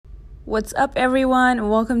What's up, everyone?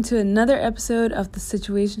 Welcome to another episode of the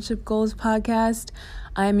Situationship Goals podcast.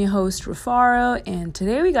 I'm your host, Rufaro, and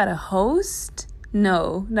today we got a host.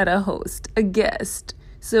 No, not a host, a guest.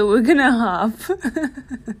 So we're gonna hop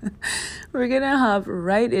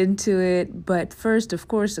right into it. But first, of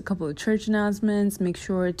course, a couple of church announcements. Make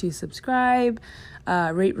sure to subscribe,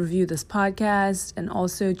 rate, review this podcast, and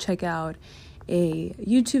also check out a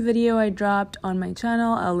YouTube video I dropped on my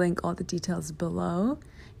channel. I'll link all the details below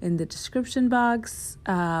in the description box.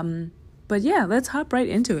 But yeah, let's hop right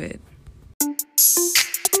into it.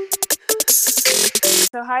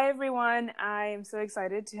 So hi everyone, I am so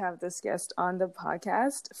excited to have this guest on the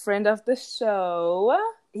podcast, friend of the show.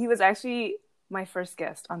 He was actually my first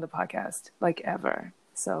guest on the podcast, like ever.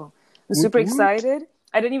 So I'm super excited.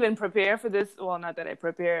 I didn't even prepare for this. Well, not that I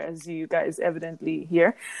prepare, as you guys evidently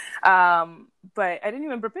hear. But I didn't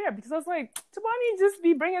even prepare because I was like, Tabani just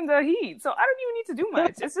be bringing the heat. So I don't even need to do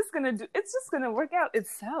much. It's just gonna work out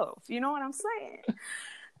itself. You know what I'm saying?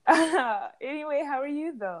 Anyway, how are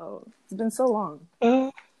you though? It's been so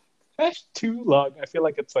long. That's too long. I feel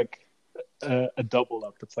like it's like a double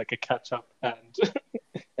up. It's like a catch up and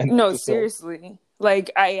no, episode. Seriously.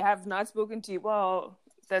 Like I have not spoken to you. Well,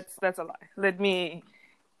 that's a lie.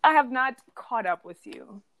 I have not caught up with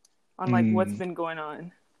you on like what's been going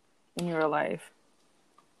on in your life.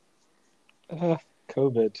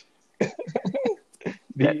 COVID.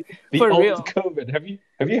 the For old real. COVID. Have you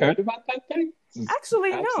heard about that thing?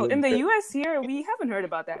 Actually, no. In the US here, we haven't heard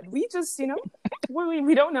about that. We just,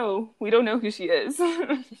 we don't know. We don't know who she is.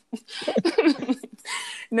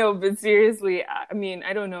 No, but seriously, I mean,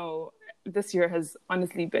 I don't know. This year has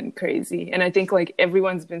honestly been crazy. And I think like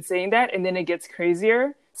everyone's been saying that and then it gets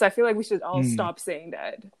crazier. So I feel like we should all stop saying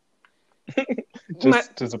that.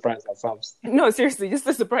 Just to surprise ourselves. No, seriously, just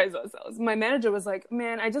to surprise ourselves. My manager was like,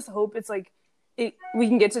 man, I just hope it's like, we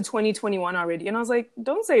can get to 2021 already. And I was like,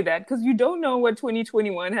 don't say that because you don't know what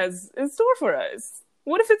 2021 has in store for us.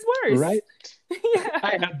 What if it's worse? Right? Yeah.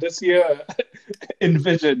 I had this year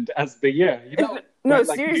envisioned as the year, No, when,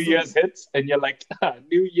 like, seriously. New Year's hits and you're like,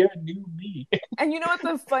 new year, new me. And you know what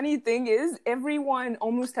the funny thing is? Everyone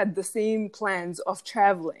almost had the same plans of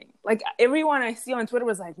traveling. Like everyone I see on Twitter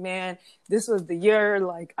was like, man, this was the year.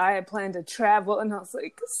 Like I had planned to travel. And I was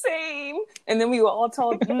like, same. And then we were all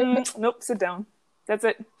told, nope, sit down. That's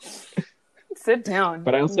it. Sit down.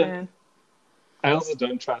 But I also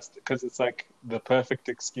don't trust it because it's like the perfect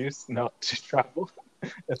excuse not to travel.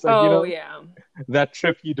 It's like, yeah. that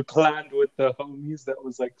trip you'd planned with the homies that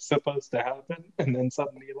was like supposed to happen, and then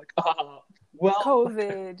suddenly you're like,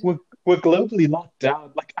 COVID. We're globally locked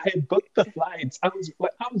down. Like I had booked the flights, I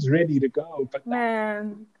was ready to go, but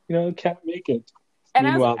man, can't make it. And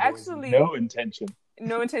Meanwhile, I was actually no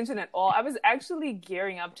intention at all. I was actually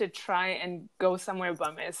gearing up to try and go somewhere by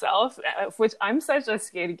myself, which I'm such a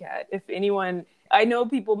scaredy cat. If anyone, I know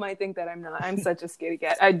people might think that I'm not. I'm such a scaredy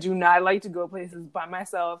cat. I do not like to go places by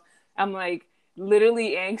myself. I'm like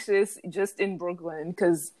literally anxious just in Brooklyn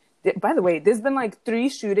because, by the way, there's been like 3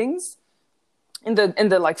 shootings in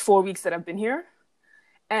the like 4 weeks that I've been here.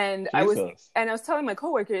 And Jesus. I was telling my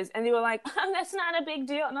coworkers and they were like, that's not a big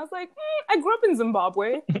deal. And I was like, I grew up in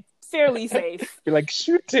Zimbabwe. Fairly safe. You're like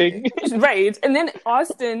shooting. Right. And then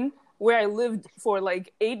Austin, where I lived for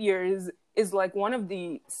like 8 years, is like one of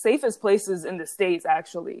the safest places in the States,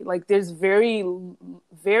 actually. Like there's very,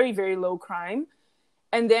 very, very low crime.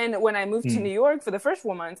 And then when I moved to New York for the first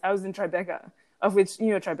 4 months, I was in Tribeca, of which,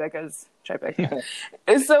 Tribeca's Tribeca.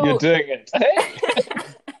 And so you're doing it.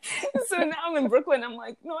 So now I'm in Brooklyn. I'm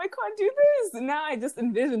like, no, I can't do this. And now I just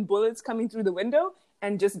envision bullets coming through the window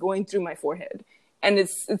and just going through my forehead. And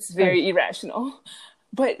it's very irrational,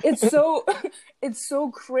 but it's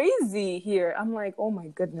so crazy here. I'm like, oh my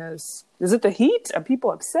goodness, is it the heat? Are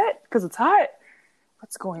people upset because it's hot?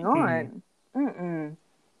 What's going on?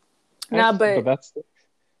 Nah, but that's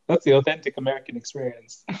the authentic American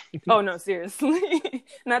experience. Oh no, seriously,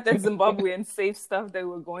 not that Zimbabwean safe stuff that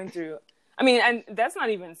we're going through. I mean, and that's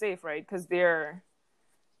not even safe, right? Because they're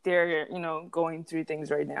going through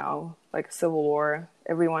things right now, like a civil war.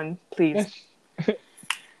 Everyone, please.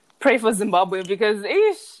 Pray for Zimbabwe because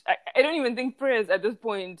I don't even think prayers at this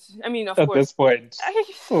point. I mean, of course. At this point.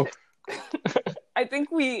 I think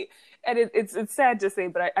it's sad to say,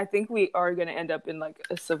 but I think we are going to end up in like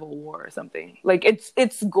a civil war or something. Like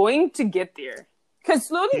it's going to get there. Because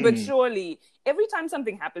slowly but surely, every time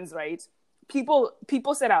something happens, right, people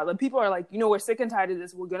set out. Like, people are like, we're sick and tired of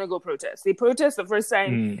this. We're going to go protest. They protest the first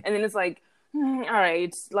time, and then it's like, all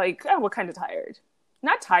right, like, we're kind of tired.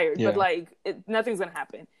 Not tired, but like nothing's going to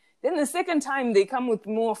happen. Then the second time they come with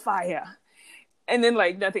more fire and then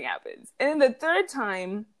like nothing happens. And then the third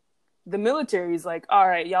time the military is like, all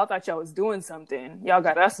right, y'all thought y'all was doing something. Y'all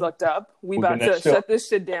got us looked up. We We're about gonna to shut this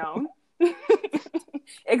shit down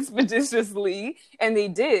expeditiously. And they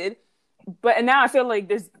did. But now I feel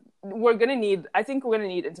like we're going to need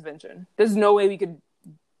intervention. There's no way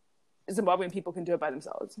Zimbabwean people can do it by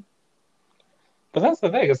themselves. But that's the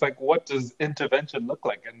thing. It's like, what does intervention look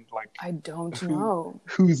like? And like, I don't know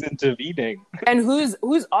who's intervening and who's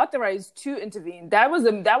authorized to intervene. That was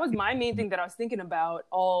my main thing that I was thinking about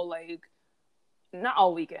not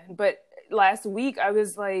all weekend, but last week. I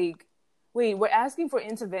was like, wait, we're asking for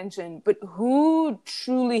intervention, but who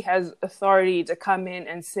truly has authority to come in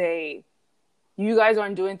and say, you guys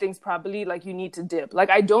aren't doing things properly, like you need to dip? Like,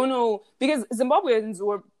 I don't know, because Zimbabwe's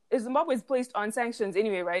placed on sanctions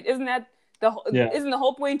anyway, right? Isn't that isn't the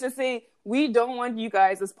whole point to say, we don't want you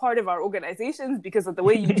guys as part of our organizations because of the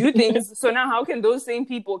way you do things? So now how can those same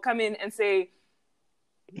people come in and say,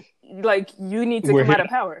 like, you need to come out of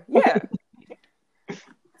power? Yeah.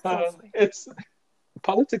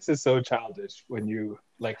 Politics is so childish when you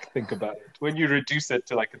like think about it. When you reduce it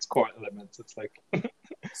to like its core elements, it's like,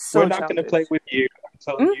 we're not going to play with you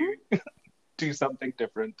until you do something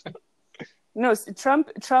different. No,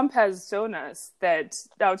 Trump has shown us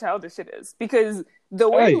how childish it is, because the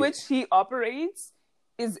way in which he operates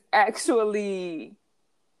is actually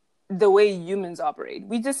the way humans operate.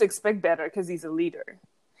 We just expect better because he's a leader.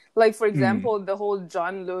 Like, for example, the whole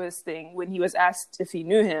John Lewis thing, when he was asked if he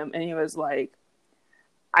knew him, and he was like,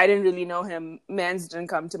 I didn't really know him. Mans didn't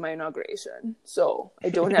come to my inauguration, so I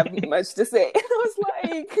don't have much to say. And I was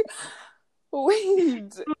like,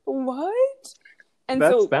 wait, what? And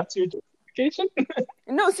that's your justification?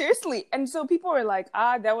 No, seriously. And so people were like,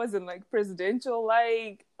 that wasn't like presidential,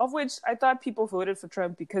 like, of which I thought people voted for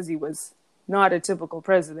Trump because he was not a typical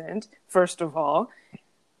president, first of all.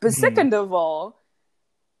 But second of all,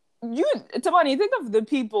 Tabani, think of the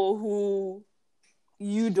people who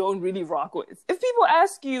you don't really rock with. If people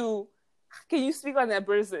ask you, can you speak on that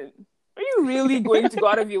person? Are you really going to go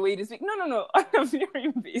out of your way to speak? No, on a very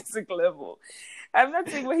basic level. I'm not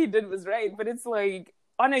saying what he did was right, but it's like,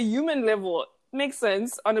 on a human level, makes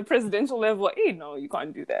sense. On a presidential level, no, you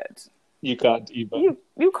can't do that. You can't even.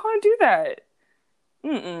 You can't do that.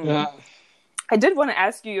 I did want to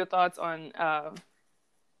ask you your thoughts on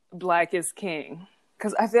Black is King,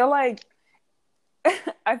 because I feel like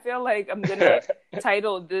I'm gonna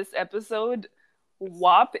title this episode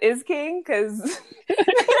 "WAP is King," because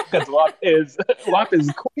WAP is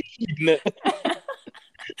queen.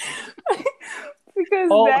 Because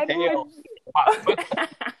that hail.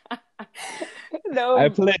 No, I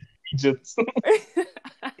pledge allegiance.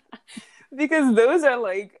 Because those are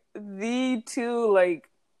like the two like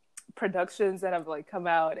productions that have like come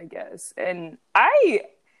out, I guess. And I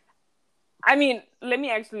mean, let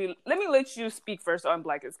me let you speak first on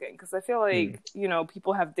Black is King, because I feel like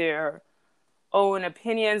people have their own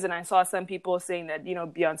opinions, and I saw some people saying that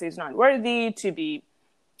Beyonce is not worthy to be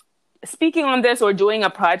speaking on this or doing a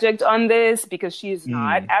project on this because she's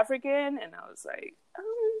not African. And I was like,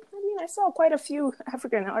 I saw quite a few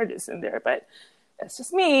African artists in there, but that's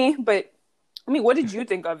just me. But I mean, what did you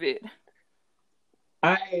think of it?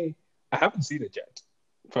 I haven't seen it yet,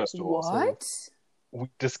 first of all. What? So we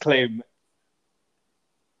disclaim.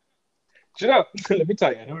 Let me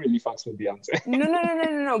tell you, I don't really fucks with Beyonce.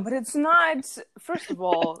 No. But it's not. First of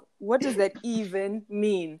all, what does that even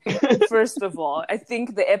mean? First of all, I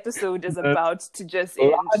think the episode is about to just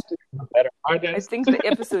end. I think the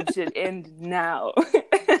episode should end now.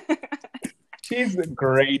 She's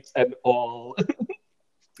great and all.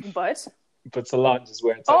 But Solange is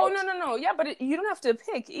where it's at. Oh, no. Yeah, but you don't have to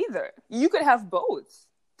pick either. You could have both.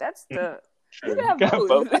 That's the... You could have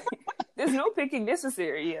both. There's no picking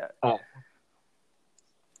necessary here.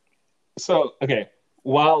 So, okay,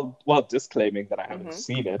 while disclaiming that I haven't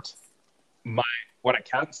seen it, what I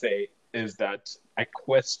can say is that I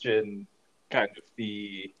question kind of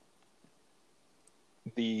the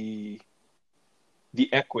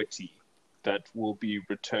equity that will be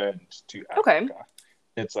returned to Africa. Okay.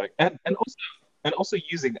 It's like, and also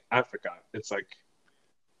using Africa, it's like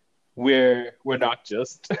we're not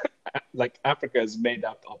just like, Africa is made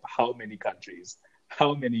up of how many countries,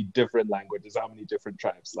 how many different languages, how many different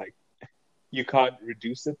tribes. Like, you can't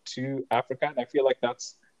reduce it to Africa. And I feel like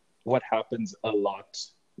that's what happens a lot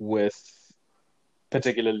with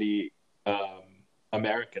particularly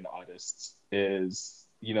American artists, is,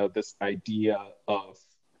 this idea of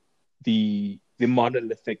the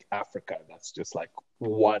monolithic Africa that's just like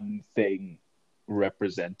one thing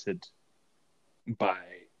represented by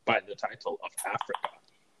the title of Africa.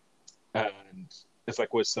 And it's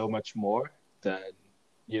like, we're so much more than,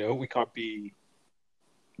 we can't be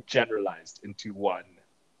generalized into one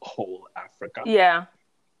whole Africa. Yeah.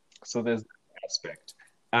 So there's that aspect,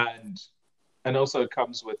 and also it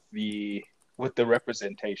comes with the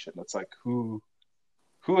representation. It's like who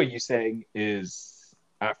are you saying is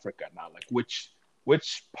Africa now? Like which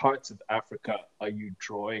parts of Africa are you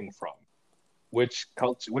drawing from? Which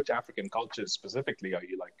African cultures specifically are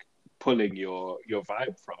you like pulling your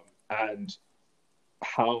vibe from? And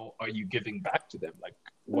how are you giving back to them? Like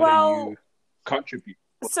what are you contributing?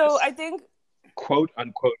 So I think quote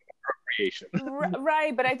unquote appropriation.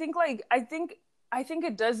 Right, but I think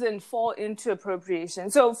it doesn't fall into appropriation.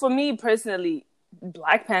 So for me personally,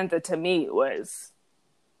 Black Panther to me was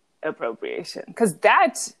appropriation, because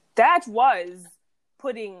that was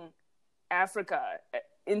putting Africa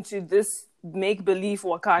into this make-believe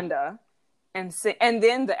Wakanda, and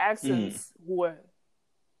then the accents were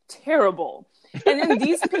terrible. And then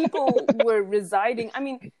these people were residing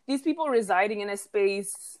in a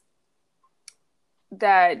space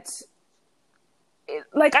that,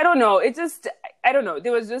 like, I don't know,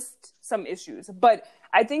 there was just some issues. But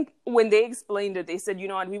I think when they explained it, they said, you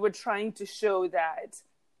know what, we were trying to show that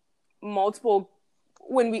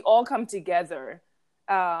when we all come together,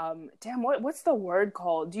 what's the word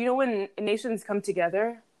called? Do you know when nations come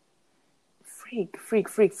together? Freak.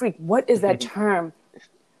 What is that term?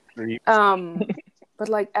 But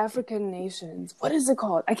like African nations, what is it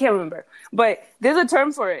called? I can't remember. But there's a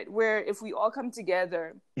term for it where if we all come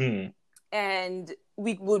together and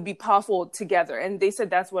we would be powerful together. And they said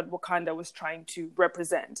that's what Wakanda was trying to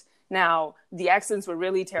represent. Now, the accents were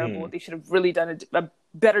really terrible. They should have really done a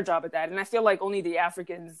better job at that. And I feel like only the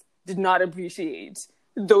Africans did not appreciate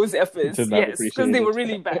those efforts. Yes, because they were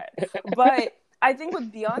really bad. But I think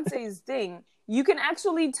with Beyonce's thing, you can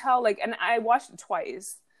actually tell, like, and I watched it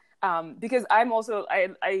twice, because I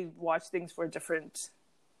watch things for different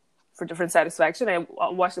satisfaction. I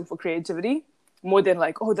watch them for creativity more than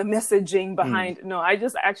like, the messaging behind. No, I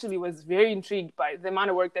just actually was very intrigued by the amount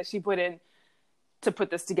of work that she put in to put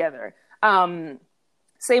this together.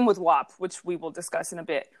 Same with WAP, which we will discuss in a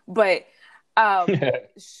bit. But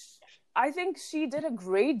I think she did a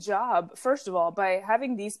great job, first of all, by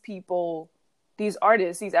having these people, these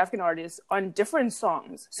African artists, on different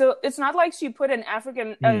songs. So it's not like she put an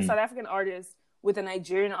South African artist with a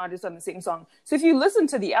Nigerian artist on the same song. So if you listen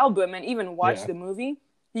to the album and even watch the movie,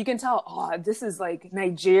 you can tell, this is like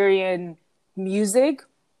Nigerian music.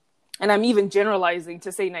 And I'm even generalizing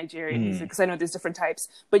to say Nigerian music because I know there's different types.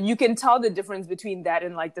 But you can tell the difference between that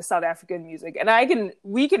and like the South African music. And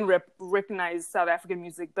we can recognize South African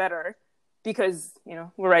music better because,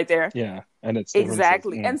 we're right there. Yeah, and it's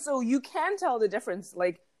exactly. And so you can tell the difference.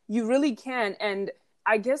 Like, you really can. And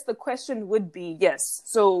I guess the question would be, yes,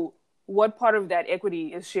 so what part of that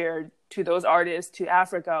equity is shared to those artists, to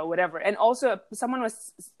Africa, or whatever? And also, someone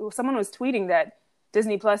was tweeting that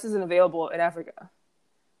Disney Plus isn't available in Africa.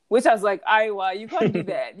 Which I was like, Iowa, you can't do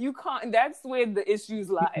that. You can't. That's where the issues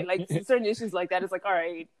lie. Like certain issues like that, it's like, all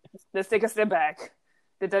right, let's take a step back.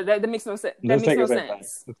 That makes no sense. That makes no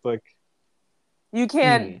sense. It's like you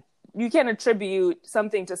can't attribute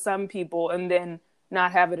something to some people and then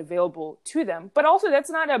not have it available to them. But also, that's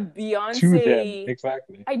not a Beyonce. To them,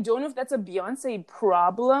 exactly. I don't know if that's a Beyonce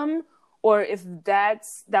problem or if that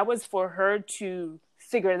was for her to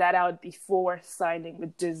figure that out before signing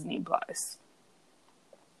with Disney Plus.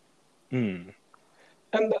 And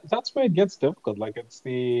that's where it gets difficult. Like, it's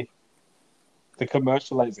the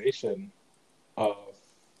commercialization of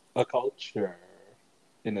a culture,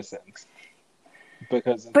 in a sense. But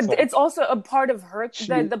it's also a part of her.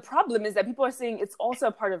 The problem is that people are saying it's also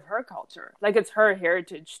a part of her culture. Like, it's her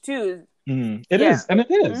heritage too. It is, and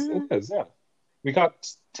it is. It is. Yeah, we can't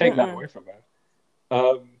take that away from her.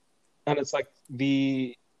 And it's like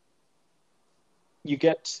you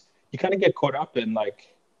kind of get caught up in like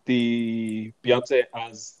the Beyonce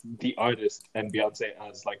as the artist and Beyonce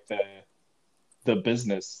as like the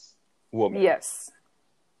business woman. Yes.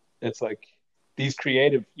 It's like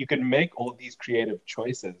you can make all these creative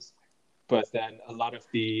choices, but then a lot of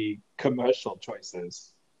the commercial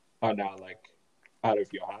choices are now like out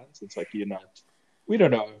of your hands. It's like we don't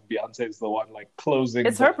know if Beyonce is the one like closing.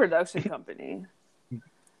 It's her production company.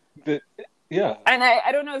 Yeah. And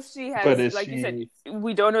I don't know if she has, like you said,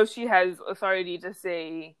 we don't know if she has authority to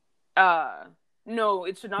say, no,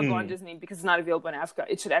 it should not go on Disney because it's not available in Africa.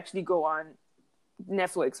 It should actually go on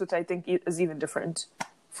Netflix, which I think is even different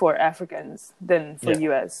for Africans than for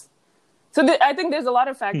US. So I think there's a lot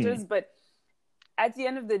of factors, but at the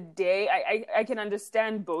end of the day, I can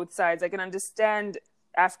understand both sides. I can understand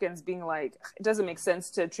Africans being like, it doesn't make sense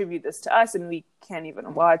to attribute this to us and we can't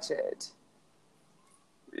even watch it.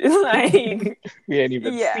 Like, We ain't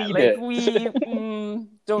even yeah, seen like it. we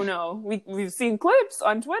don't know. We've seen clips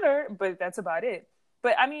on Twitter, but that's about it.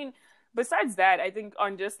 But I mean, besides that, I think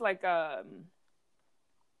on just like I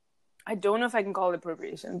don't know if I can call it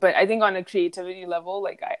appropriation, but I think on a creativity level,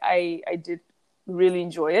 like I did really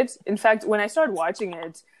enjoy it. In fact, when I started watching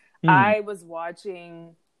it, I was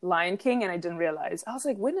watching Lion King and I didn't realize. I was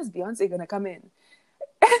like, when is Beyonce gonna come in?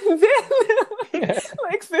 And then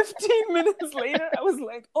like 15 minutes later, I was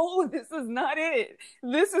like, oh, this is not it.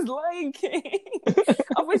 This is Lion King.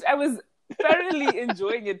 Of which I was thoroughly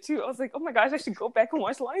enjoying it too. I was like, oh my gosh, I should go back and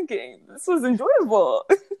watch Lion King. This was enjoyable.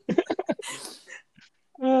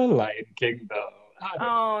 Lion King, though.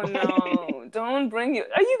 Oh no, don't bring it.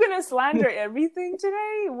 Are you gonna slander everything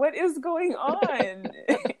today? What is going on?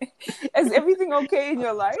 Is everything okay in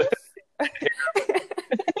your life?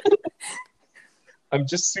 I'm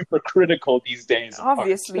just super critical these days.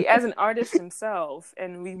 Obviously, as an artist himself,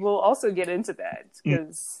 and we will also get into that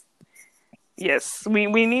because yes, we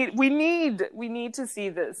need to see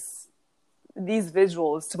these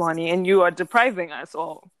visuals, Tamani, and you are depriving us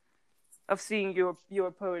all of seeing your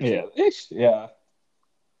poetry. Yeah.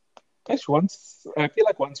 Once I feel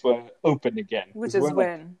like once we're open again, Which is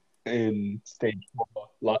when? Like in stage 4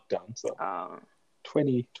 lockdown, so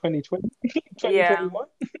 2020, 2021. Yeah.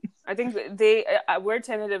 I think we're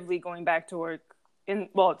tentatively going back to work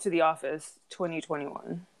to the office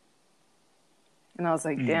 2021. And I was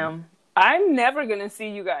like, damn, I'm never going to see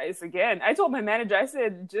you guys again. I told my manager, I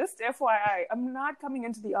said, just FYI, I'm not coming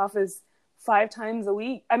into the office 5 times a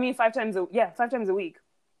week. I mean, 5 times a week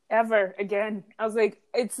ever again. I was like,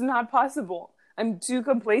 it's not possible. I'm too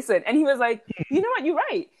complacent. And he was like, you know what? You're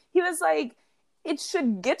right. He was like, it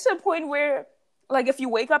should get to a point where, like, if you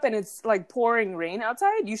wake up and it's like pouring rain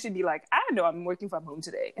outside, you should be like, I know I'm working from home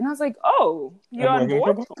today. And I was like, oh, you're on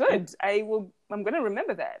board? Good. I'm going to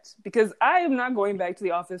remember that because I am not going back to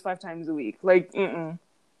the office 5 times a week. Like, And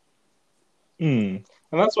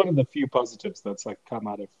that's one of the few positives that's like come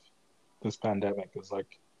out of this pandemic is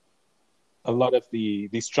like a lot of the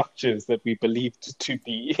structures that we believed to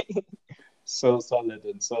be so solid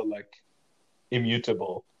and so like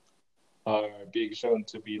immutable are being shown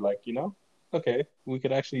to be like, okay, we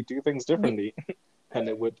could actually do things differently, and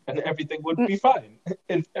everything would be fine,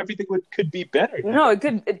 and everything could be better. No,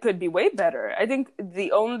 it could be way better. I think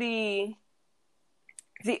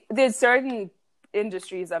there's certain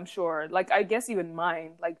industries, I'm sure, like I guess even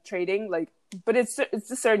mine, like trading, like, but it's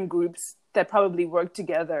just certain groups that probably work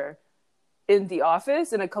together in the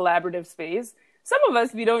office in a collaborative space. Some of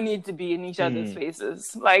us, we don't need to be in each other's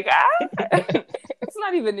faces. Like, it's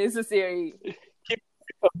not even necessary.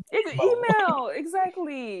 Email,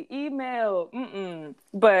 exactly. Email.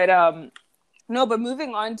 But but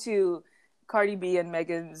moving on to Cardi B and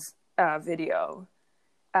Megan's video.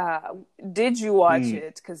 Did you watch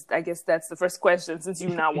it? Because I guess that's the first question since you're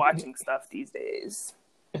not watching stuff these days.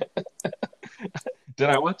 Did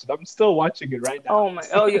I watch it? I'm still watching it right now. Oh my!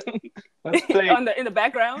 Oh, you in the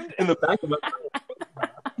background. In the back of my.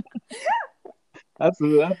 That's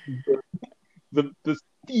the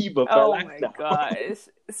theme of my life now. Oh my gosh!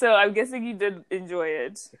 So I'm guessing you did enjoy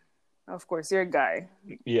it. Of course, you're a guy.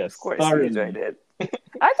 Yes, of course you enjoyed it.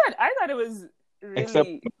 I thought it was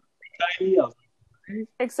really.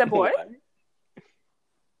 Except what?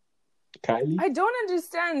 Kylie. I don't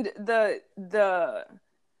understand the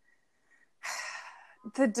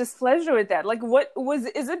displeasure with that. Like,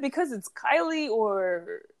 is it because it's Kylie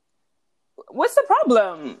or what's the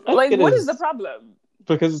problem? Like, what is the problem?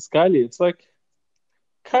 Because it's Kylie. It's like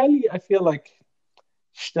Kylie. I feel like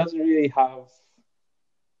she doesn't really have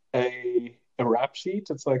a rap sheet.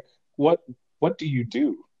 It's like, what do you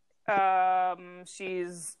do?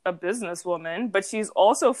 She's a businesswoman, but she's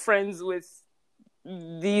also friends with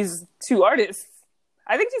these 2 artists.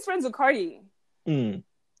 I think she's friends with Cardi.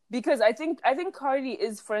 Because I think Cardi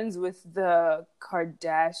is friends with the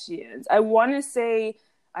Kardashians. I want to say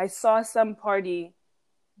I saw some party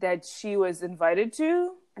that she was invited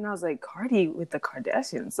to, and I was like, Cardi with the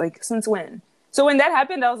Kardashians? Like, since when? So when that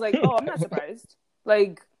happened, I was like, oh, I'm not surprised.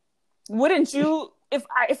 Like, wouldn't you, if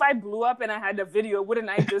I blew up and I had a video, wouldn't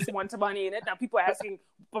I just want Tamani in it? Now people are asking,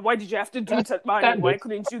 but why did you have to do Tamani? Why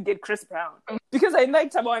couldn't you get Chris Brown? Because I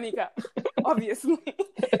like Tamanika, obviously.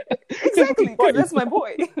 Exactly, because that's my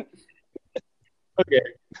boy. Okay.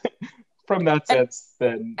 From that sense,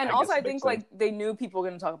 then. And also, I think like they knew people were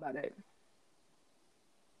going to talk about it.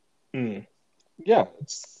 Yeah,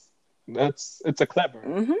 it's a clever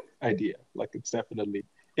idea. Like, it's definitely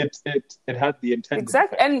it had the intent.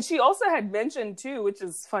 Exactly, and she also had mentioned too, which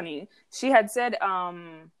is funny. She had said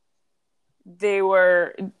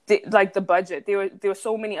like the budget. There were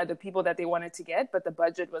so many other people that they wanted to get, but the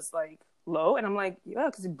budget was like low. And I'm like, yeah,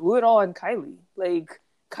 because he blew it all on Kylie. Like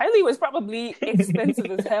Kylie was probably expensive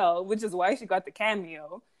as hell, which is why she got the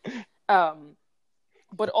cameo.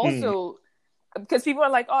 But also because people are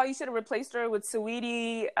like, oh, you should have replaced her with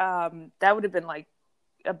Saweetie. That would have been like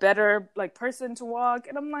a better like person to walk.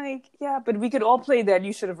 And I'm like, yeah, but we could all play that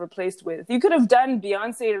you should have replaced with. You could have done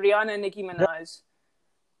Beyonce, Rihanna, Nicki Minaj.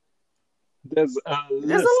 There's a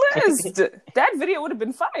There's a list. That video would have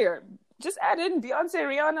been fire. Just add in Beyonce,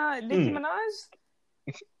 Rihanna, Nicki Minaj.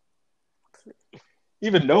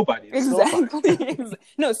 Even nobody. Exactly.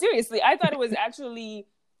 No, seriously. I thought it was actually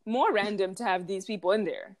more random to have these people in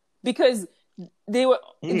there because they were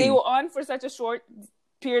on for such a short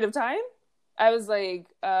period of time. I was like,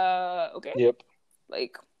 okay. Yep.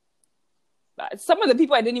 Like, some of the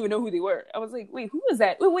people I didn't even know who they were. I was like, wait, who was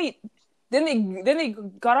that? Wait. Then they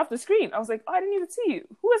got off the screen. I was like, oh, I didn't even see you.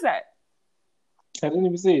 Who was that? I didn't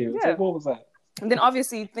even see you. Yeah. Like, what was that? And then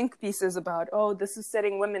obviously think pieces about, oh, this is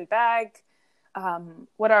setting women back.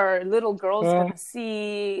 What are little girls gonna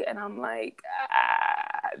see? And I'm like,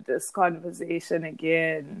 this conversation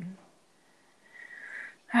again.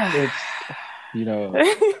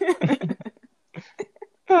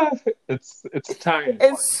 It's, it's tired.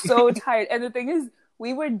 It's so tired. And the thing is,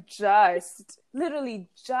 we were literally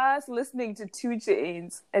just listening to 2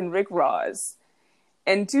 Chainz and Rick Ross.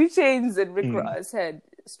 And 2 Chainz and Rick Ross had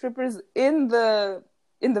strippers in the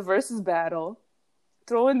versus battle,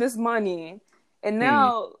 throwing this money. And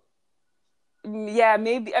now,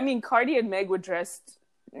 maybe, I mean, Cardi and Meg were dressed,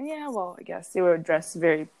 I guess they were dressed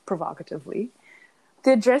very provocatively.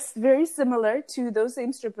 They're dressed very similar to those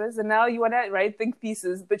same strippers. And now you want to write think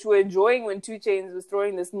pieces, but you were enjoying when 2 Chainz was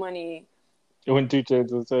throwing this money. When 2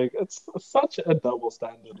 Chainz was like, it's such a double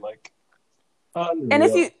standard, like, unreal. And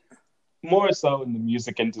if you... More so in the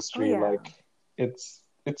music industry, like, it's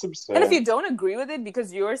absurd. And if you don't agree with it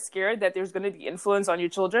because you're scared that there's going to be influence on your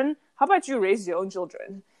children, how about you raise your own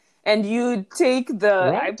children? And you take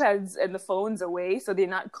the iPads and the phones away so they're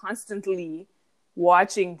not constantly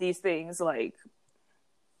watching these things, like,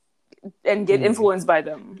 and get influenced by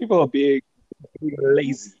them. People are being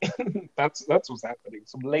lazy. That's what's happening.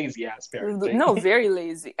 Some lazy ass parenting. No, very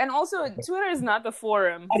lazy. And also, Twitter is not the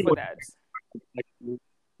forum for that.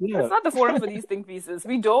 It's not the forum for these think pieces.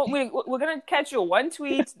 We're gonna catch your one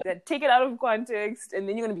tweet, that take it out of context, and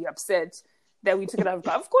then you're gonna be upset that we took it out of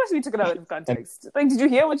context. Of course we took it out of context. Like, did you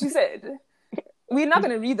hear what you said? We're not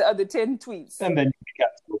gonna read the other 10 tweets. And then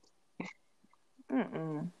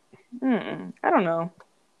you I don't know.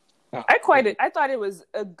 I thought it was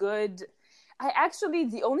a good...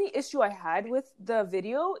 the only issue I had with the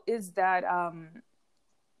video is that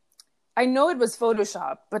I know it was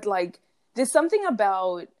Photoshop, but like there's something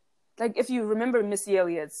about, like, if you remember Missy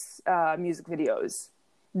Elliott's music videos,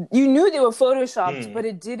 you knew they were photoshopped, but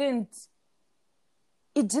it didn't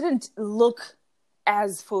look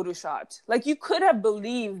as photoshopped. Like, you could have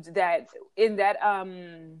believed that in that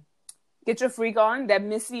Get Your Freak On, that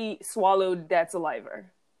Missy swallowed that saliva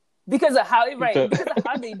because of how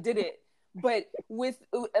they did it. But with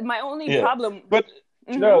my only problem, but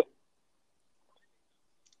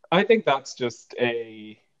I think that's just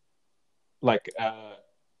a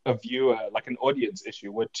viewer, like an audience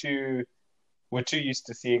issue. We're too used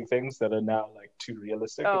to seeing things that are now like too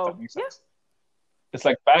realistic. If that makes sense. It's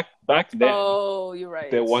like back then. Oh, you're right.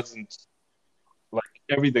 There wasn't, like,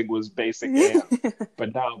 everything was basic,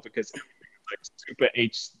 but now because like super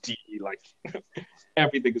HD, like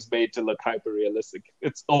everything is made to look hyper realistic.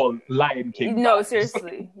 It's all Lion King. No,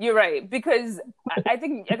 seriously, you're right. Because I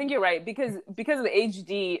think you're right. Because of the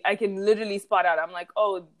HD, I can literally spot out. I'm like,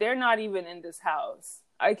 oh, they're not even in this house.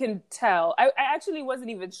 I can tell. I actually wasn't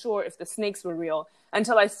even sure if the snakes were real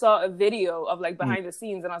until I saw a video of like behind the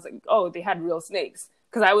scenes, and I was like, oh, they had real snakes.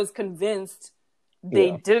 Because I was convinced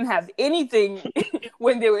they didn't have anything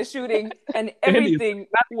when they were shooting, and everything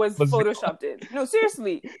was photoshopped in. No,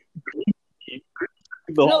 seriously.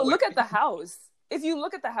 No, look at the house. If you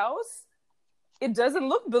look at the house, it doesn't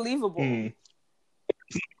look believable.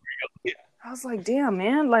 I was like, damn,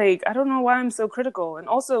 man. Like, I don't know why I'm so critical. And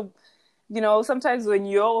also, sometimes when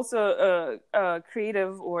you're also a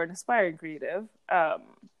creative or an aspiring creative,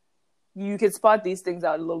 you can spot these things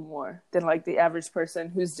out a little more than like the average person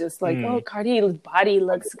who's just like, oh, Cardi's body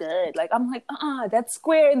looks good. Like, I'm like, that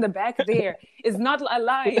square in the back there is not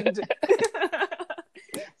aligned.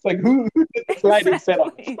 It's like, who did the lighting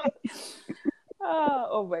setup?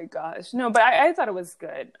 Oh my gosh. No, but I thought it was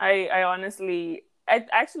good. I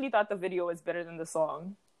actually thought the video was better than the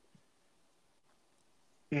song.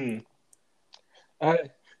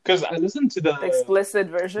 Because I listened to The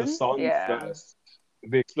explicit the version? song Yeah. first.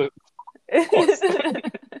 The explicit, of course.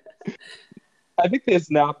 I think there's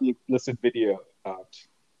now the explicit video out.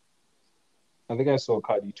 I think I saw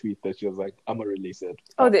Cardi tweet that she was like, "I'm gonna release it."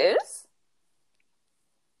 Oh, there is?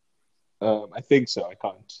 I think so. I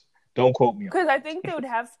can't. Don't quote me on Because I that. think they would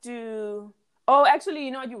have to. Oh, actually,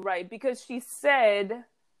 you know what? You're right. Because she said,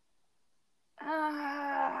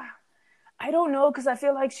 I don't know. Because I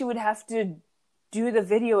feel like she would have to do the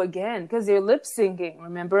video again because they're lip syncing.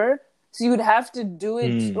 Remember? So you would have to do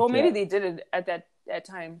it, or maybe Yeah, they did it at that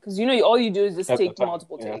time. Because all you do is just at the take time.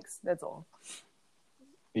 multiple Yeah. takes. That's all.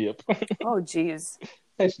 Yep. Oh, jeez.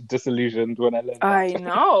 I was disillusioned when I learned that. I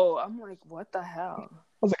know. I'm like, what the hell? I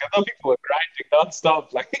was like, I thought people were grinding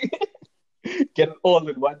nonstop, like get it all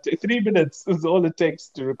in one take. 3 minutes is all it takes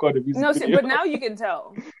to record a music No, video. but now you can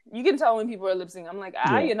tell. You can tell when people are lip syncing. I'm like,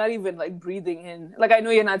 Yeah. you're not even like breathing in. Like, I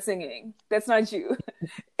know you're not singing. That's not you.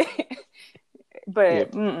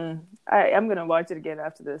 But Yep. I'm gonna watch it again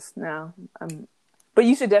after this. Now, but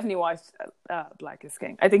you should definitely watch Black is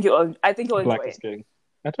King. I think you'll enjoy Black is it. King.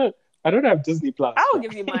 I don't have Disney Plus. I'll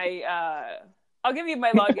give you my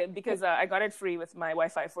login because I got it free with my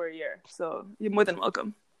Wi-Fi for a year. So you're more than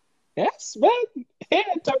welcome. Yes, man. Yeah,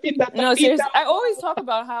 talking that. No, seriously. I always talk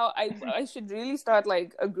about how I should really start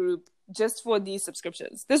like a group just for these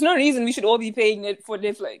subscriptions. There's no reason we should all be paying it for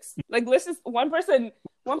Netflix. Like, let's just one person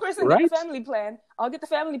Right. get the family plan. I'll get the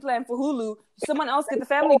family plan for Hulu. Someone else get the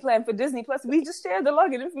family plan for Disney Plus. We just share the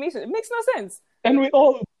login information. It makes no sense. And we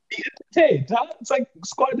all be entertained, huh? It's like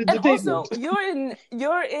squad And entertainment. also,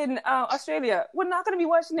 you're in Australia. We're not going to be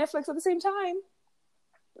watching Netflix at the same time.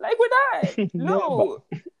 Like, we're not. No.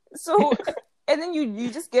 So, and then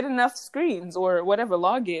you just get enough screens or whatever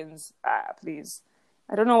logins. Please.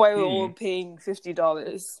 I don't know why we're all paying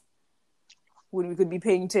 $50 when we could be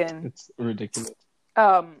paying $10. It's ridiculous.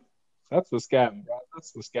 Um, That's the scam, bro.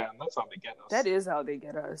 That's the scam. That's how they get us. that is how they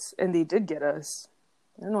get us, and they did get us.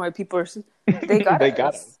 I don't know why people are. They got they us.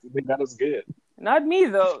 got us. They got us good. Not me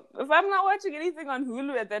though. If I'm not watching anything on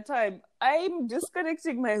Hulu at that time, I'm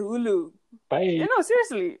disconnecting my Hulu. Bye. You know,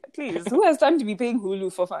 seriously, please. Who has time to be paying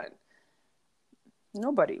Hulu for fun?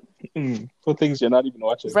 Nobody. For things you're not even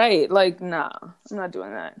watching. Right? Like, nah, I'm not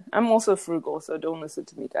doing that. I'm also frugal, so don't listen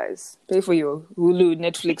to me, guys. Pay for your Hulu,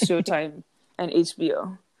 Netflix, Showtime, and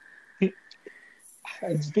HBO.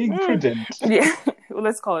 It's being prudent. Yeah, well,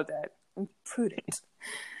 let's call it that. I'm prudent.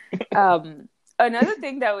 Another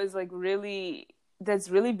thing that was like that's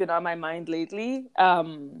really been on my mind lately.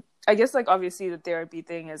 I guess like obviously the therapy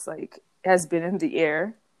thing has been in the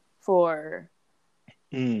air for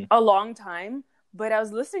a long time. But I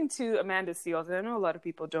was listening to Amanda Seales, and I know a lot of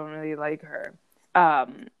people don't really like her.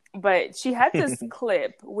 But she had this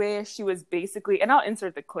clip where she was basically, and I'll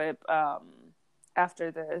insert the clip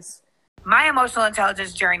after this. My emotional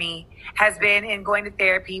intelligence journey has been in going to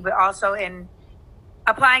therapy, but also in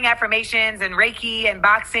applying affirmations and Reiki and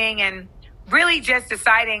boxing, and really just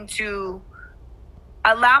deciding to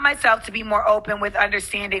allow myself to be more open with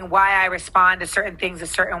understanding why I respond to certain things a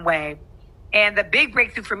certain way. And the big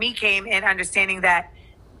breakthrough for me came in understanding that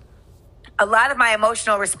a lot of my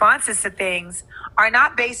emotional responses to things are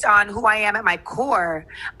not based on who I am at my core,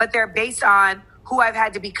 but they're based on who I've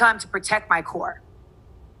had to become to protect my core.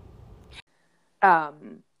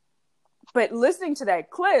 But listening to that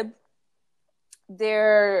clip,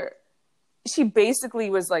 she basically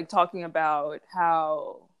was like talking about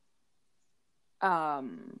how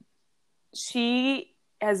she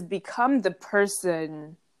has become a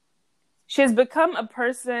person.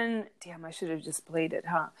 Damn, I should have just played it,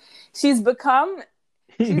 huh? She's become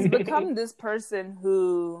this person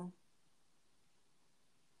who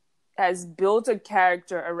has built a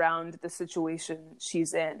character around the situation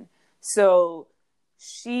she's in. So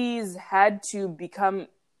she's had to become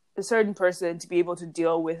a certain person to be able to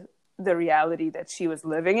deal with the reality that she was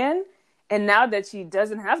living in. And now that she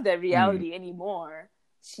doesn't have that reality anymore,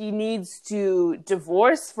 she needs to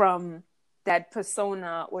divorce from that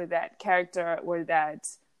persona or that character or that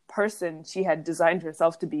person she had designed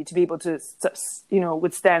herself to be able to,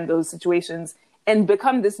 withstand those situations and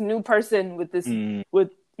become this new person with this,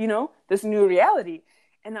 this new reality.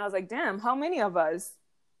 And I was like, damn, how many of us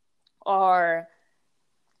are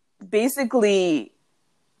basically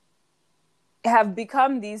have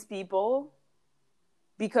become these people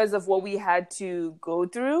because of what we had to go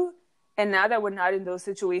through. And now that we're not in those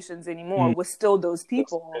situations anymore, we're still those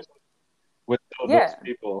people. Those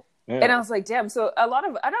people. Yeah. And I was like, damn. So and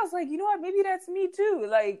I was like, you know what? Maybe that's me too.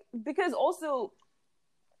 Like, because also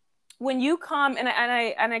when you come and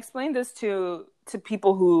I explained this to to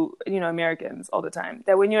people who, Americans all the time,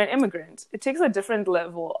 that when you're an immigrant, it takes a different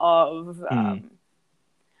level of,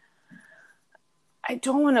 I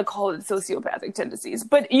don't want to call it sociopathic tendencies,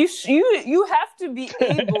 but you have to be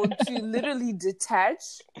able to literally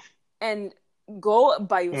detach and go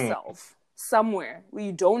by yourself somewhere where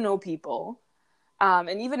you don't know people.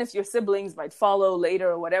 And even if your siblings might follow later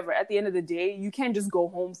or whatever, at the end of the day, you can't just go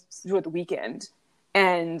home for the weekend.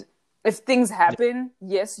 And if things happen,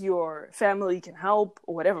 yes, your family can help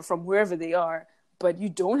or whatever from wherever they are, but you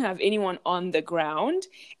don't have anyone on the ground.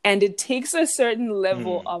 And it takes a certain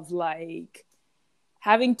level of like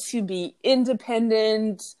having to be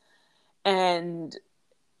independent and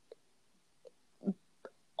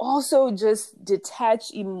also just detach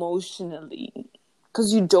emotionally,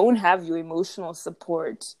 because you don't have your emotional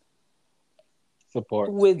support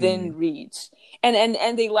within reach.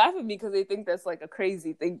 And they laugh at me because they think that's like a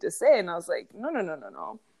crazy thing to say. And I was like, no.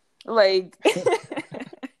 Like, no.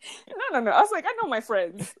 I was like, I know my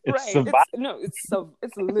friends, right?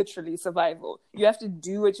 It's literally survival. You have to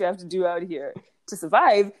do what you have to do out here to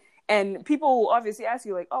survive. And people will obviously ask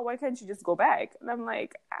you like, oh, why can't you just go back? And I'm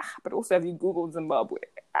like, but also have you Googled Zimbabwe?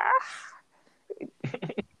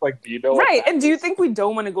 Like, do you know? Right. And do you think we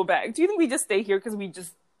don't want to go back? Do you think we just stay here because we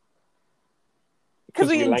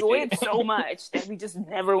enjoy it so much that we just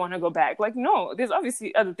never want to go back? Like, no, there's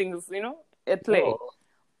obviously other things, at play. Oh.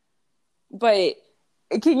 But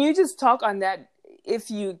can you just talk on that, if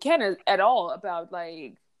you can at all, about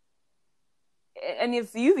like, and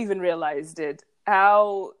if you've even realized it,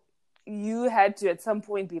 how you had to at some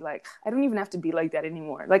point be like, I don't even have to be like that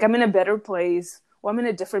anymore. Like, I'm in a better place, or I'm in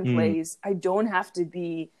a different place. I don't have to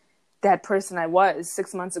be that person I was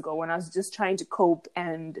 6 months ago when I was just trying to cope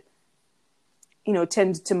and,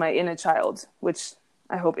 tend to my inner child, which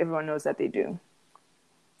I hope everyone knows that they do.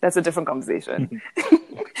 That's a different conversation.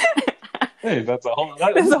 Hey, that's a whole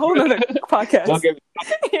other podcast.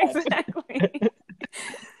 Exactly.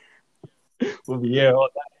 We'll be here all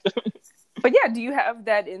that. But yeah, do you have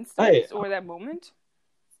that instance or that moment?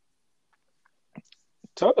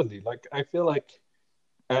 Totally. Like, I feel like,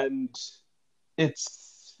 I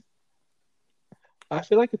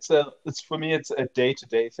feel like it's for me, it's a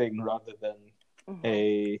day-to-day thing rather than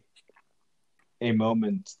a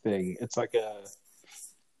moment thing. It's like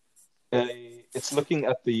it's looking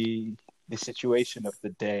at the situation of the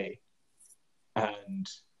day and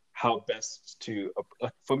how best to,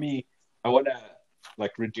 like, for me, I want to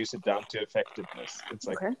like reduce it down to effectiveness. It's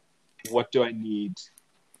like, what do I need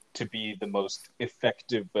to be the most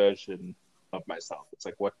effective version of myself? It's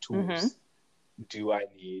like, what tools do I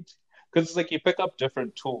need? Because it's like you pick up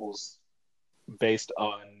different tools based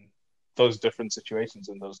on those different situations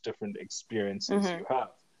and those different experiences you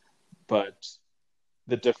have. But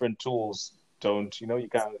the different tools don't, you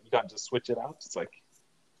can't just switch it out. It's like,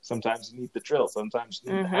 sometimes you need the drill, sometimes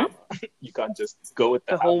you need the hammer. You can't just go with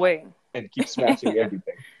the whole way and keep smashing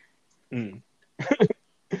everything.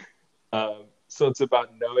 So it's about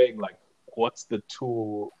knowing like what's the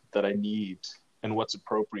tool that I need and what's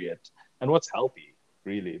appropriate and what's healthy.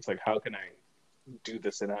 Really, it's like, how can I do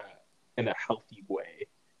this in a healthy way?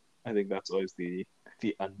 I think that's always the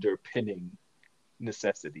underpinning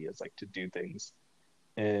necessity, is like to do things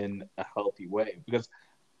in a healthy way. Because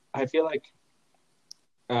I feel like,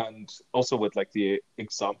 and also with like the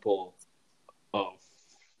example of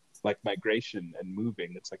like migration and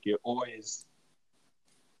moving, it's like you're always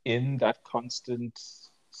in that constant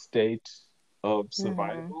state of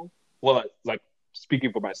survival. Well, like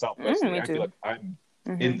speaking for myself personally, I feel like I'm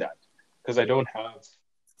in that because I don't have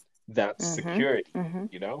that security,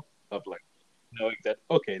 of like knowing that,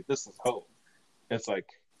 okay, this is home. It's like,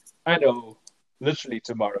 I know literally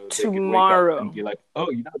tomorrow they can wake up and be like, oh,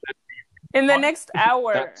 that in the next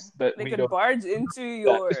hour they could barge into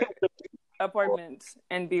your apartment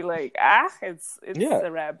and be like, it's a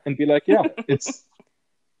wrap, and be like, we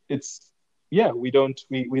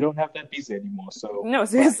don't have that visa anymore, so no,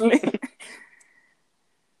 seriously.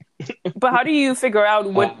 But how do you figure out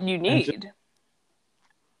what you need?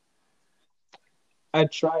 I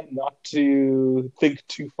try not to think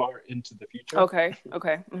too far into the future. Okay.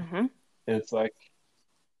 It's like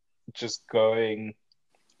just going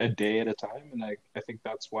a day at a time, and I think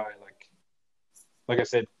that's why, like I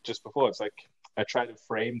said just before, it's like I try to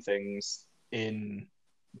frame things in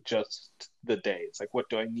just the day. It's like, what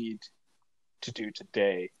do I need to do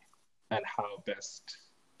today, and how best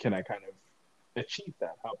can I kind of achieve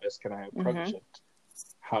that? How best can I approach it?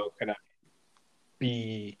 How can I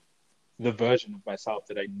be the version of myself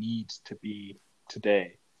that I need to be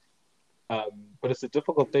today? But it's a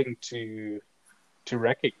difficult thing to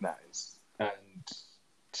recognize and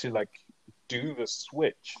to like do the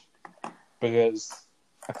switch, because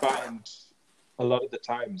I find a lot of the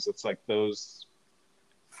times it's like those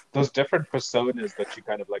different personas that you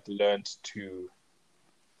kind of like learned to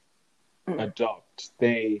adopt.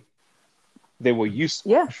 They were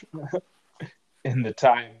useful in the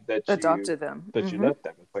time that you adopted them. that you let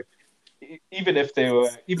them. It's like even if they were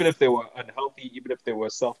unhealthy, even if they were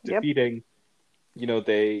self-defeating, you know,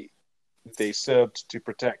 they served to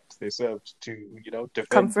protect. They served to, you know, defend,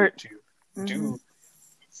 comfort, to do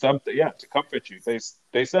something, to comfort you.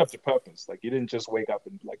 They served a purpose. Like, you didn't just wake up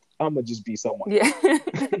and like, I'm gonna just be someone. Yeah.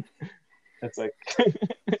 It's like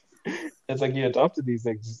it's like you adopted these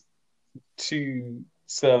things to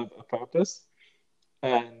serve a purpose.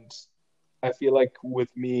 And I feel like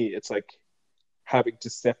with me, it's like having to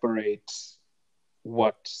separate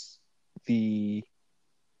what the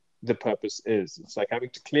purpose is. It's like having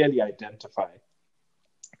to clearly identify,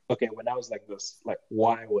 okay, when I was like this, like,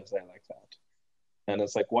 why was I like that? And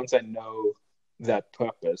it's like, once I know that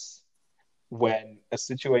purpose, when a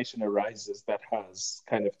situation arises that has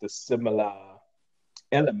kind of the similar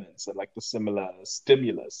elements and like the similar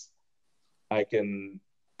stimulus, I can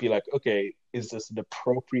be like, okay, is this an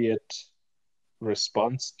appropriate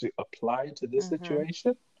response to apply to this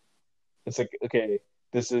situation? It's like, okay,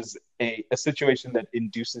 this is a situation that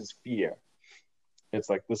induces fear. It's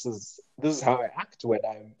like, this is how I act when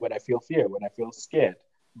I feel fear, when I feel scared.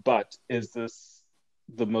 But is this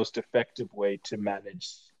the most effective way to manage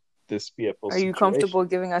this fearful situation? Are you comfortable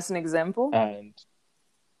giving us an example? And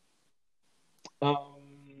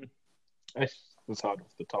it's hard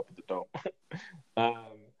off the top of the dome.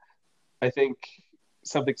 I think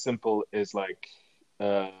something simple is like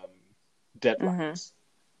deadlines.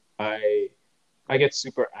 I get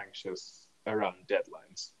super anxious around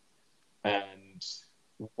deadlines, and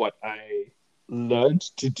what I learned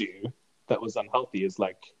to do that was unhealthy is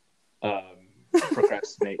like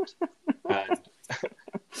procrastinate. And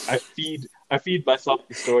I feed myself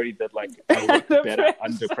the story that like I work better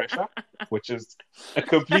under pressure, which is a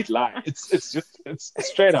complete lie. It's a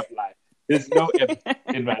straight up lie. There's no evidence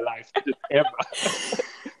in my life that ever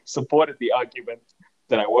supported the argument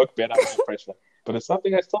that I work better under pressure. But it's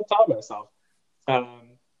something I still tell myself.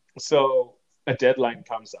 So a deadline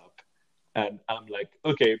comes up, and I'm like,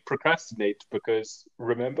 okay, procrastinate, because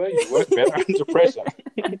remember, you work better under pressure.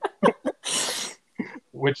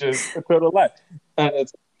 Which is a total lie. And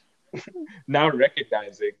it's now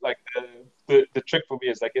recognizing, like, the trick for me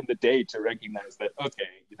is like in the day to recognize that,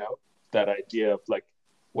 okay, you know, that idea of like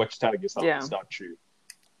what you're telling yourself is not true.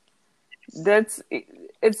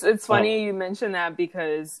 It's funny you mention that,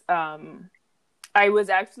 because I was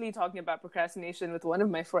actually talking about procrastination with one of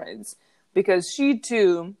my friends, because she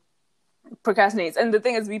too procrastinates. And the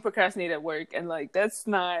thing is, we procrastinate at work, and like that's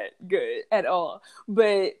not good at all.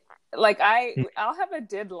 But like I'll have a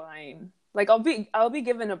deadline. Like I'll be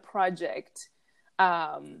given a project,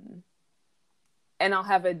 and I'll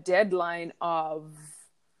have a deadline of,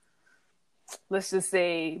 let's just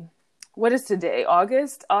say, what is today?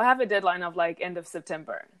 August? I'll have a deadline of like end of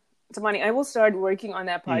September. Tamani, I will start working on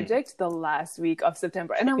that project the last week of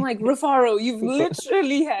September. And I'm like, Rufaro, you've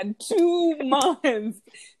literally had 2 months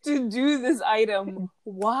to do this item.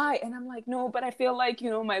 Why? And I'm like, no, but I feel like, you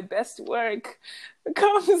know, my best work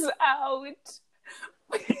comes out.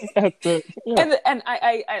 And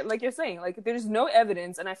I like you're saying, like, there's no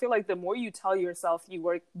evidence. And I feel like the more you tell yourself you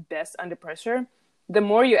work best under pressure, the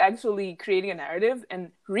more you're actually creating a narrative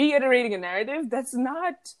and reiterating a narrative that's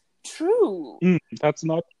not true. That's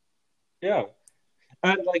not. Yeah.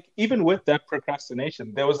 And like, even with that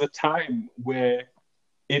procrastination, there was a time where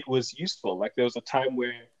it was useful. Like, there was a time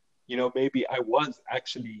where, you know, maybe I was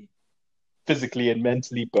actually physically and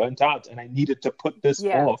mentally burnt out, and I needed to put this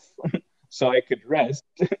off so I could rest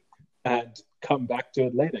and come back to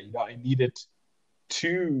it later. You know, I needed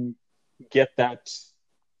to get that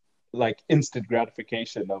like instant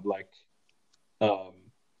gratification of like of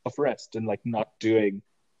rest and like not doing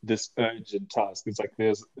this urgent task. It's like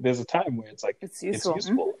there's a time where it's like it's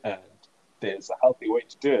useful and there's a healthy way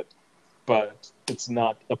to do it, but it's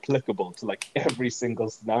not applicable to like every single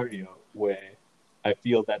scenario where I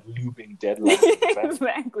feel that looming deadline.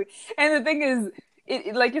 Exactly. And the thing is,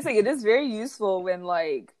 it like you're saying, it is very useful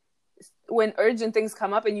when urgent things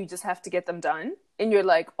come up and you just have to get them done. And you're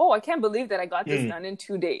like, oh, I can't believe that I got this done in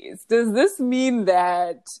 2 days. Does this mean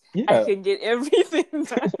that I can get everything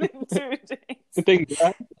done in 2 days?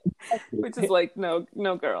 Which is like, no,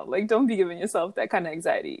 girl. Like, don't be giving yourself that kind of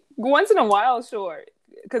anxiety. Once in a while, sure,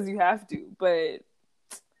 because you have to. But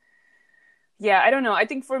yeah, I don't know. I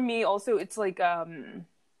think for me also, it's like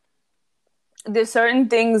there's certain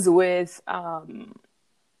things with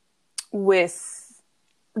with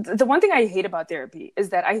the one thing I hate about therapy is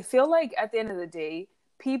that I feel like at the end of the day,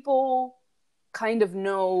 people kind of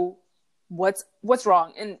know what's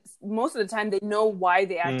wrong, and most of the time they know why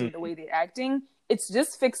they acted the way they're acting. It's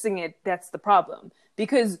just fixing it that's the problem,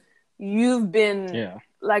 because you've been,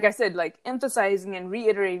 like I said, like emphasizing and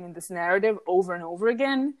reiterating this narrative over and over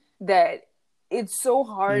again that it's so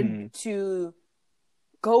hard to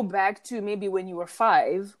go back to maybe when you were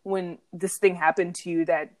 5, when this thing happened to you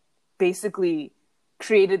that basically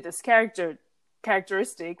created this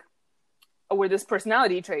characteristic or this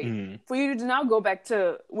personality trait, for you to now go back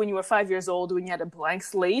to when you were 5 years old, when you had a blank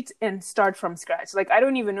slate and start from scratch. Like, I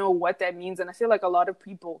don't even know what that means. And I feel like a lot of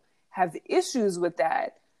people have issues with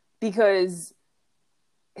that because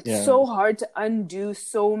it's so hard to undo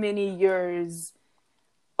so many years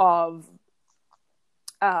of,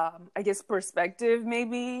 I guess, perspective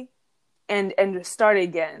maybe, and start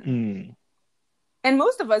again. And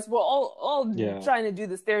most of us were all trying to do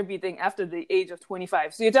this therapy thing after the age of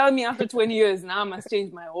 25. So you're telling me after 20 years, now I must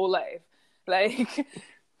change my whole life. Like,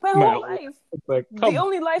 my whole life. Like, the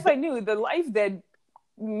only life I knew, the life that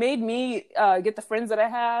made me get the friends that I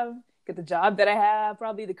have, get the job that I have,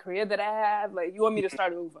 probably the career that I have. Like, you want me to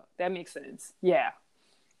start over. That makes sense. Yeah.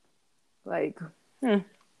 Like,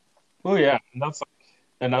 Oh, yeah. And that's like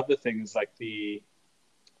another thing is like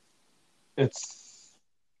it's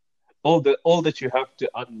all that you have to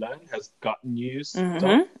unlearn has gotten you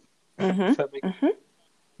stuff.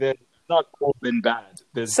 They're not all been bad.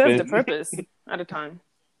 Served the purpose at a time.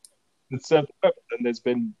 It's served the purpose, and there's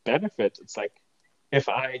been benefit. It's like, if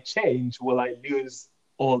I change, will I lose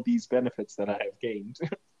all these benefits that I have gained?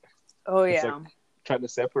 Oh, It's yeah. like trying to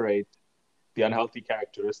separate the unhealthy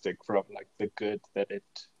characteristic from like the good that it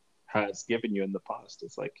has given you in the past.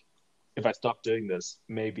 It's like, if I stop doing this,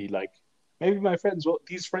 maybe my friends,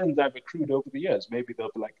 these friends I've accrued over the years, maybe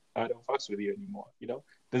they'll be like, I don't fuss with you anymore. You know,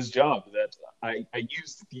 this job that I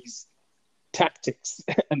used these tactics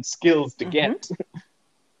and skills to get,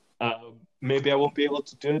 maybe I won't be able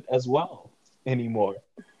to do it as well anymore.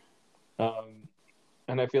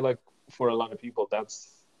 And I feel like for a lot of people,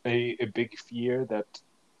 that's a big fear that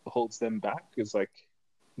holds them back, is like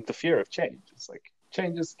the fear of change. It's like,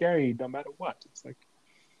 change is scary no matter what. It's like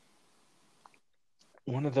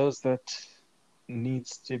one of those that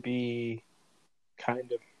needs to be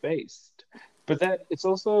kind of faced. But then it's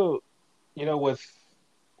also, you know,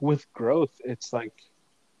 with growth, it's like,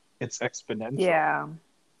 it's exponential. Yeah.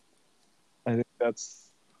 I think that's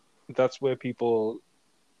where people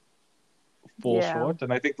fall short.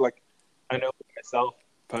 And I think, like, I know myself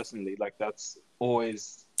personally, like, that's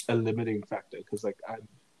always a limiting factor, because like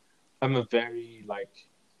I'm a very like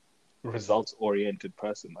results oriented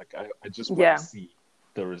person. Like, I just want to see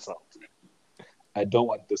the result. I don't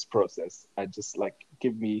want this process. I just like,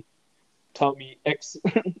 tell me X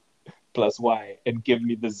plus Y and give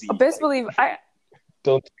me the Z. Best like, believe I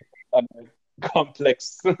don't take a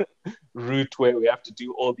complex route where we have to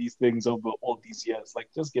do all these things over all these years. Like,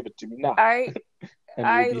 just give it to me now. I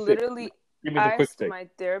literally asked my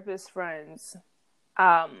therapist friends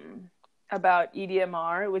about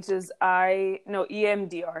EDMR, which is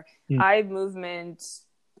EMDR, eye movement.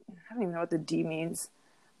 I don't even know what the D means,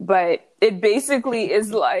 but it basically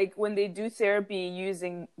is like when they do therapy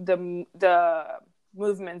using the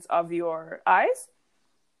movements of your eyes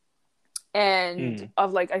and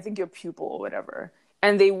of like, I think your pupil or whatever.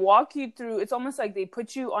 And they walk you through, it's almost like they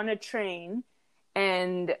put you on a train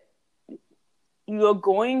and you're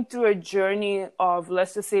going through a journey of,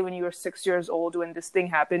 let's just say when you were 6 years old, when this thing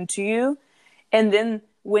happened to you. And then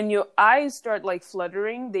when your eyes start like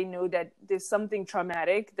fluttering, they know that there's something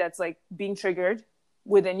traumatic that's like being triggered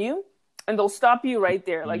within you. And they'll stop you right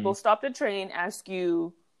there. Like, they'll stop the train, ask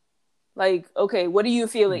you, like, okay, what are you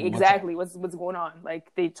feeling exactly? What's going on?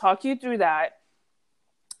 Like, they talk you through that.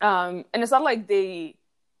 And it's not like they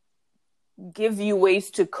give you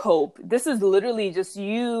ways to cope. This is literally just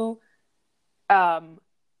you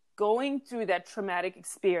going through that traumatic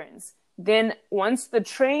experience. Then once the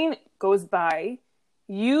train goes by,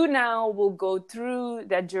 you now will go through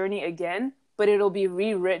that journey again, but it'll be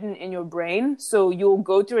rewritten in your brain. So you'll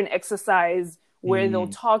go through an exercise where they'll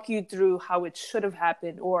talk you through how it should have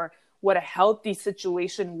happened or what a healthy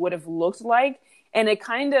situation would have looked like. And it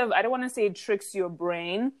kind of, I don't want to say it tricks your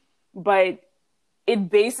brain, but it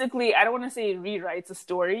basically, I don't want to say it rewrites a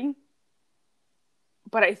story,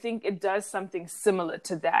 but I think it does something similar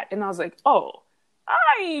to that. And I was like, oh,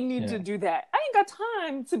 I need to do that. I ain't got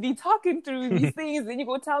time to be talking through these things. Then you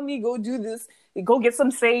go tell me, go do this, go get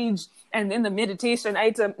some sage. And then the meditation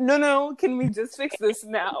item, no, can we just fix this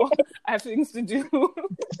now? I have things to do.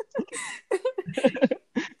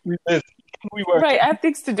 we busy? We working? Right, I have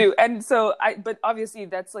things to do. And so but obviously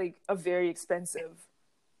that's like a very expensive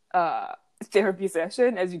therapy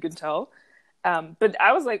session, as you can tell. But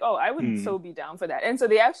I was like, oh, I would so be down for that. And so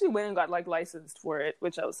they actually went and got like licensed for it,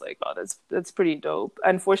 which I was like, oh, that's pretty dope.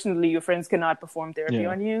 Unfortunately, your friends cannot perform therapy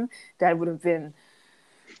on you. That would have been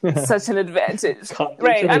such an advantage.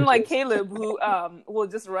 Right. Unlike Caleb, who will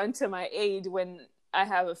just run to my aid when I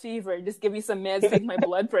have a fever, just give me some meds, take my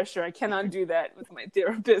blood pressure. I cannot do that with my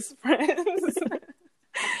therapist friends.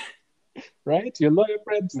 Right? Your lawyer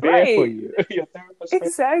friends there for you. Your therapist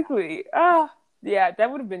exactly. Yeah, that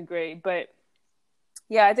would have been great. But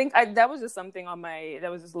yeah, I think that was just something that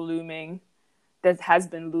was just looming, that has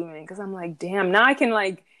been looming. Because I'm like, damn, now I can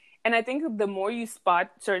like, and I think the more you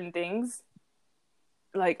spot certain things,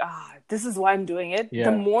 like, this is why I'm doing it,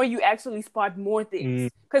 the more you actually spot more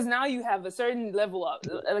things. Because now you have a certain level of,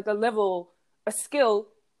 like a skill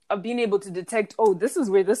of being able to detect, oh, this is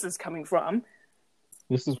where this is coming from.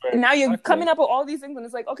 This is where. And now you're coming up with all these things, and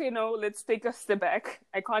it's like, okay, no, let's take a step back.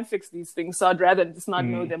 I can't fix these things, so I'd rather just not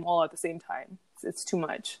know them all at the same time. It's too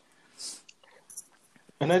much.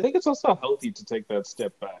 And I think it's also healthy to take that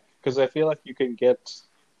step back, because I feel like you could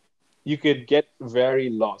get very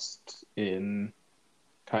lost in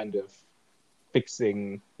kind of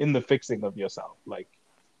fixing of yourself. Like,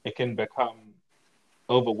 it can become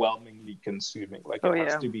overwhelmingly consuming. Like, it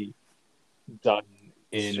has to be done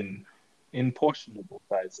in portionable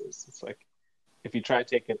sizes. It's like, if you try to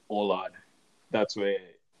take it all on, that's where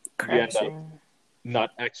you end up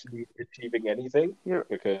not actually achieving anything,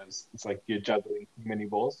 because it's like you're juggling too many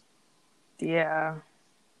balls. Yeah.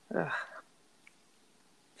 Ugh.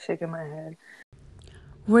 Shaking my head.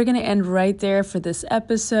 We're going to end right there for this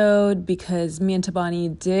episode, because me and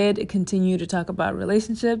Tabani did continue to talk about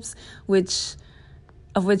relationships,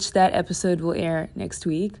 of which that episode will air next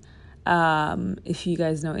week. If you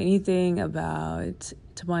guys know anything about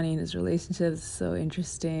Tabani and his relationships, it's so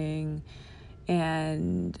interesting.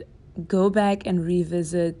 And go back and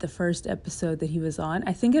revisit the first episode that he was on.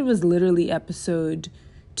 I think it was literally episode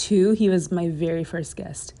 2. He was my very first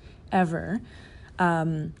guest ever.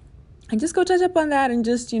 And just go touch up on that and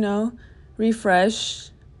just, refresh.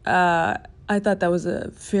 I thought that was a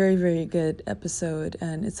very, very good episode.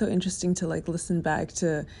 And it's so interesting to like listen back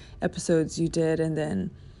to episodes you did and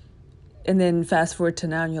then fast forward to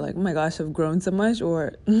now and you're like, oh my gosh, I've grown so much,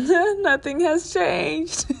 or nothing has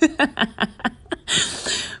changed.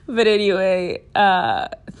 But anyway,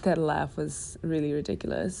 that laugh was really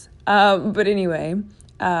ridiculous. But anyway,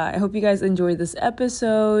 I hope you guys enjoyed this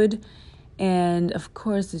episode. And of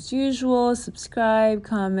course, as usual, subscribe,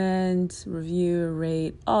 comment, review,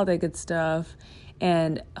 rate, all that good stuff.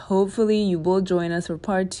 And hopefully you will join us for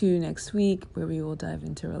part 2 next week, where we will dive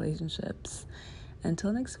into relationships.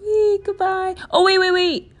 Until next week, goodbye. Oh,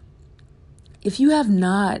 wait. If you have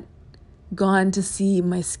not gone to see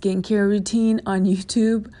my skincare routine on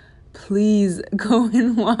YouTube, please go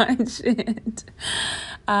and watch it.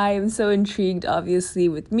 I am so intrigued, obviously,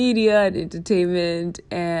 with media and entertainment,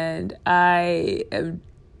 and I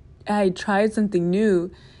tried something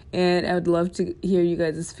new, and I would love to hear you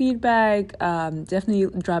guys' feedback. Definitely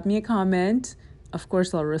drop me a comment. Of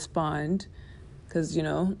course, I'll respond, because,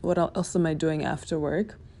 what else am I doing after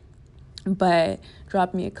work? But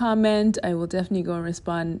drop me a comment. I will definitely go and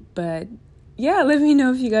respond. But yeah, let me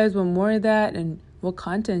know if you guys want more of that and what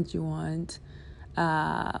content you want.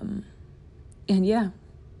 And yeah,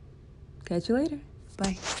 catch you later.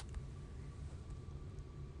 Bye.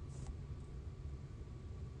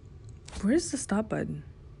 Where's the stop button?